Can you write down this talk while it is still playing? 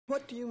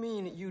What do you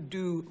mean you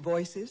do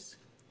voices?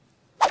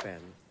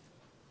 Ben,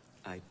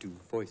 I do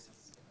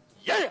voices.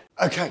 Yeah!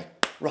 Okay,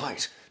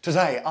 right.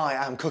 Today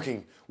I am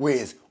cooking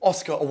with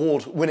Oscar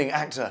award-winning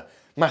actor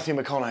Matthew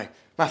McConaughey.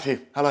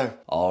 Matthew, hello.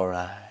 All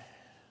right.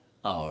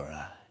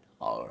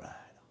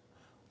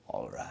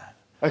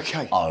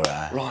 Okay. All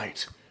right.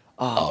 Right.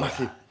 All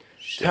Matthew, right.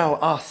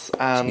 tell us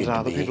and good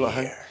to the be people at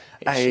home here.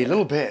 a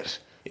little bit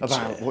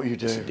about what you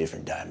It's a do.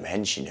 different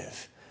dimension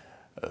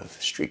of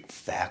strict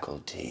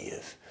faculty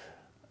of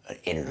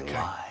inner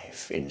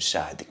life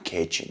inside the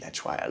kitchen.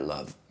 That's why I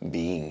love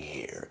being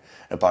here.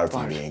 Apart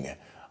from being an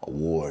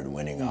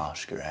award-winning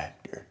Oscar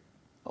actor,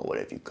 or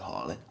whatever you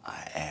call it,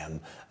 I am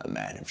a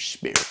man of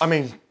spirit. I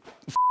mean,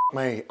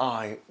 me,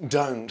 I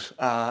don't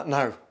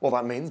know what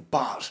that means,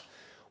 but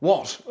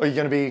what are you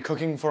going to be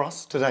cooking for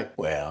us today?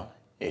 Well,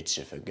 it's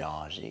a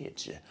fugazi.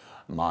 It's a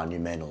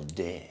monumental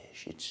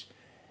dish. It's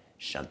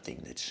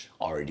something that's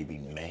already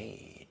been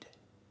made.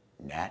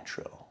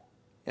 Natural.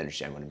 You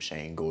understand what I'm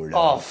saying, Gordo?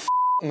 Oh,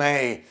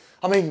 me.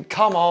 I mean,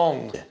 come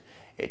on.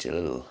 It's a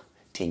little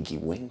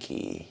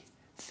tinky-winky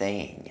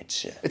thing.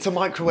 It's a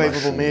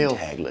microwavable meal.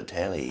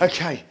 Tagliatelle.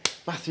 Okay,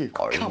 Matthew,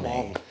 Already come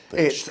on. made, but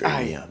It's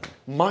very a yum.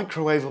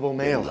 microwavable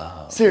meal.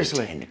 Love,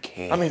 Seriously. tender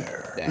care. I mean,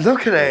 That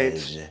look at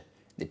is it.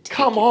 The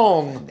Come ticket.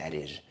 on. That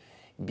is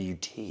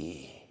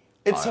beauty.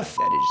 It's a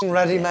that is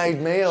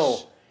ready-made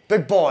meal.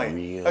 Big boy,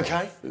 Real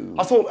okay? food.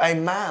 I thought a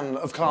man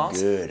of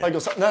class Good. like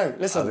yourself. No,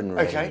 listen,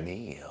 Oven-ready okay?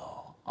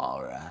 meal.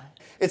 All right.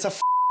 It's a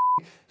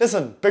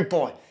listen, big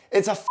boy.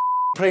 It's a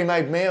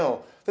pre-made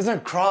meal. There's no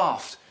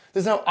craft.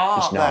 There's no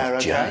art It's not there,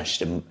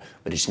 okay?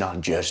 but it's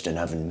not just an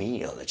oven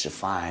meal. It's a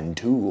fine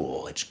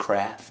tool. It's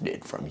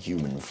crafted from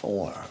human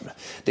form.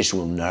 This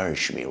will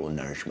nourish me. It will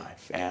nourish my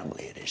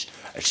family. It is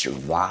a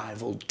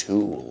survival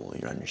tool.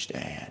 You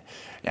understand?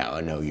 Now, I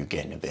know you're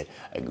getting a bit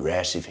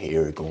aggressive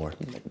here,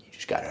 Gordon, but you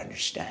just got to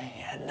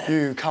understand.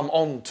 You come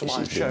on to This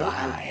my is show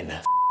divine.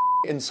 and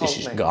insult This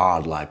is me.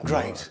 God-like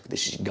Great. work.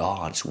 This is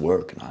God's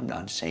work, and I'm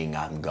not saying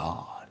I'm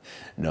God.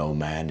 No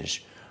man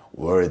is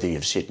worthy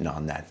of sitting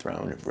on that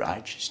throne of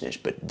righteousness,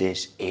 but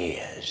this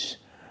is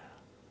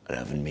an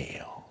oven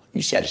meal.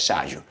 You set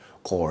aside your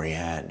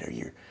coriander,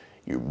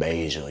 your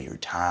basil, your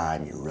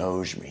thyme, your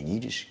rosemary, and you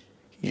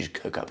just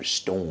cook up a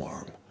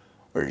storm.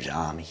 Whereas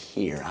I'm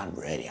here, I'm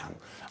ready.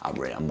 I'm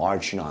ready. I'm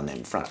marching on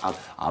them front.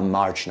 I'm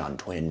marching on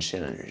twin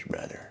cylinders,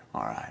 brother.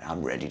 All right,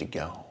 I'm ready to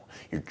go.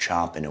 You're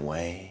chopping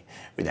away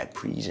with that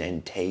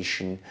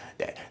presentation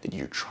that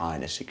you're trying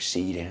to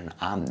succeed in.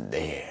 I'm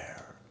there.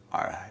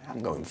 All right, I'm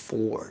going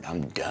forward.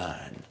 I'm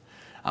done.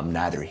 I'm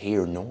neither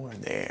here nor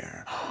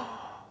there.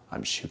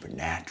 I'm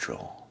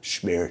supernatural,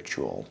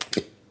 spiritual.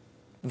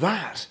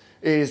 That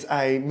is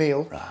a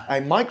meal, Right.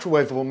 a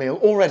microwavable meal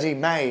already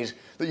made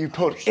that you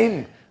put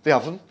in the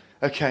oven,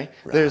 okay?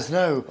 Right. There's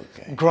no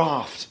Okay.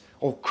 graft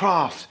or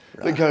craft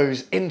that Right.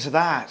 goes into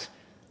that.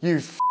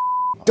 You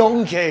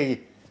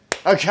donkey,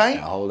 okay?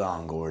 Now, hold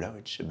on, Gordo.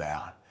 It's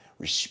about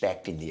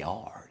respecting the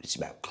art. It's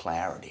about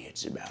clarity.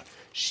 It's about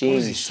seeing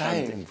is he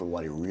something saying? for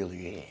what it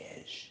really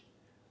is.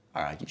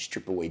 All right, you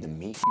strip away the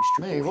meat. You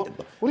strip Hey, away what-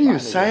 the... what are you By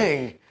the way,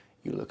 saying?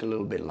 You look a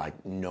little bit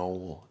like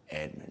Noel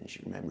Edmonds.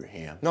 You remember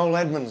him? Noel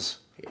Edmonds.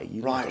 Yeah,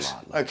 you Right, look a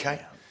lot like okay.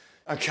 him.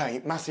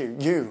 Okay, Matthew,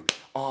 you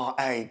are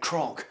a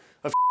crock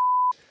of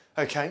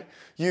okay?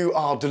 You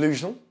are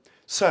delusional.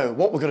 So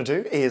what we're gonna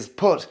do is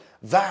put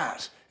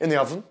that in the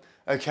oven,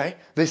 okay?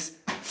 This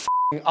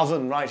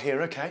oven right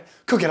here, okay?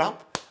 Cook it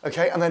up,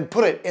 okay? And then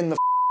put it in the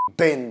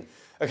bin,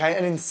 okay?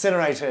 And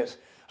incinerate it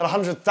at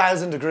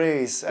 100,000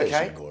 degrees, okay?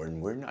 Listen,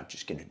 Gordon, we're not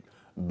just gonna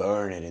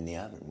burn it in the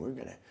oven. We're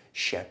gonna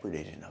shepherd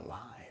it in a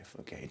life,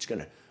 okay? It's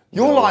gonna...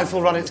 Your go life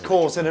will run over its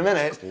course in a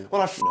minute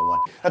when I You know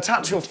what?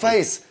 attach your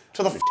face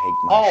to the I'm gonna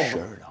take my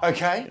shirt hob, off.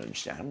 okay? You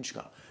understand? I'm just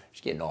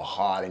getting all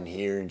hot in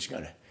here and just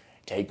gonna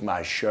take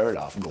my shirt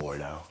off,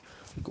 Gordo.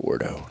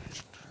 Gordo.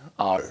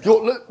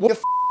 Look, your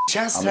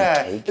chest I'm gonna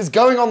hair take is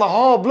going on the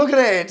hob. Look at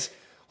it.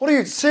 What are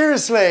you,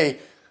 seriously?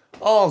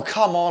 Oh,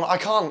 come on. I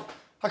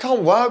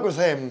can't work with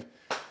him.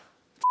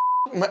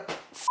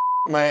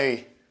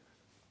 Me.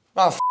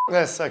 Oh,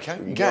 this, okay?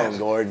 You Get going,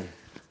 Gordon?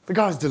 The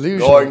guy's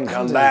delusional. Gordon,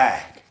 come and,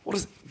 back. What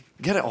is...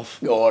 Get it off.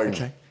 Gordon.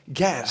 Okay.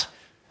 Get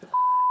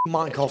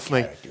Mike off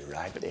me. Character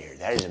right there.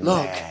 That is a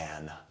Look.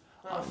 man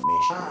on a mission,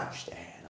 you understand?